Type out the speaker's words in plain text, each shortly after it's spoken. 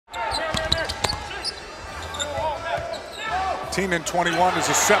14 and 21 is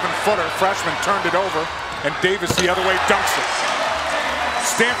a 7-footer. Freshman turned it over, and Davis the other way dunks it.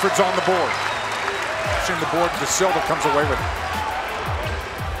 Stanford's on the board. Pushing the board, De Silva comes away with it.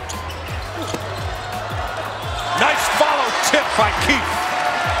 Nice follow tip by Keith.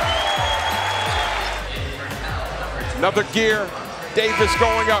 Another gear, Davis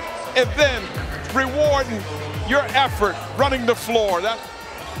going up, and then rewarding your effort running the floor.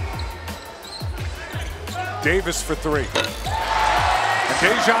 Davis for 3. And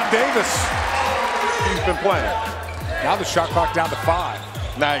Daejon Davis. He's been playing. Now the shot clock down to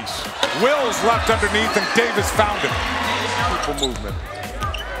 5. Nice. Wills left underneath, and Davis found him. People movement.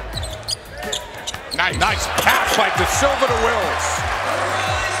 Nice pass by De Silva to Wills.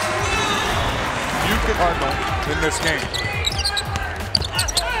 You can Cardinal in this game.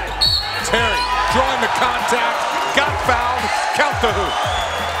 Terry drawing the contact, got fouled, count the hoop.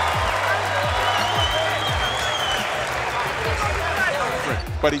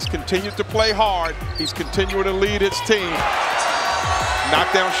 But he's continued to play hard. He's continuing to lead his team.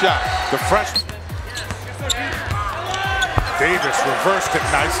 Knockdown shot. The freshman. Davis reversed it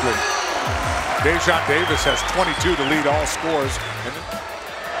nicely. Daejon Davis has 22 to lead all scores.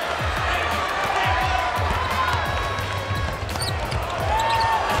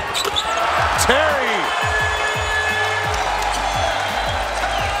 Terry!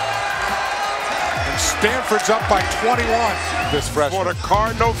 And Stanford's up by 21. This freshman. For the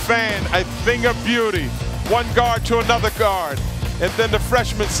Cardinal fan, a thing of beauty. One guard to another guard. And then the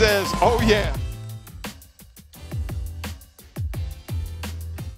freshman says, oh yeah.